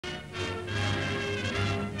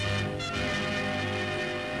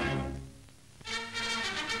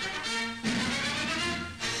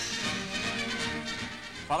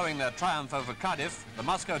Following their triumph over Cardiff, the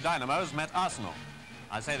Moscow Dynamos met Arsenal.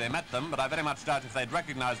 I say they met them, but I very much doubt if they'd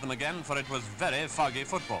recognize them again, for it was very foggy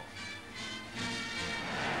football.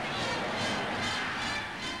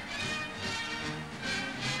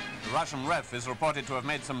 The Russian ref is reported to have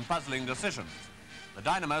made some puzzling decisions. The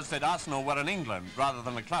Dynamos said Arsenal were in England rather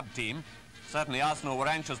than a club team. Certainly Arsenal were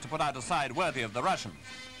anxious to put out a side worthy of the Russians.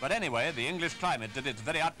 But anyway, the English climate did its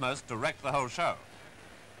very utmost to wreck the whole show.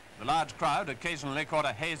 The large crowd occasionally caught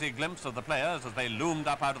a hazy glimpse of the players as they loomed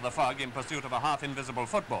up out of the fog in pursuit of a half-invisible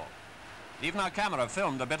football. Even our camera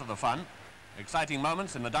filmed a bit of the fun. Exciting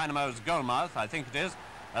moments in the Dynamo's goalmouth, I think it is,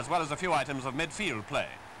 as well as a few items of midfield play.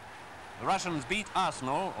 The Russians beat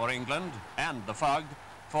Arsenal, or England, and the fog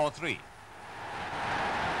 4-3.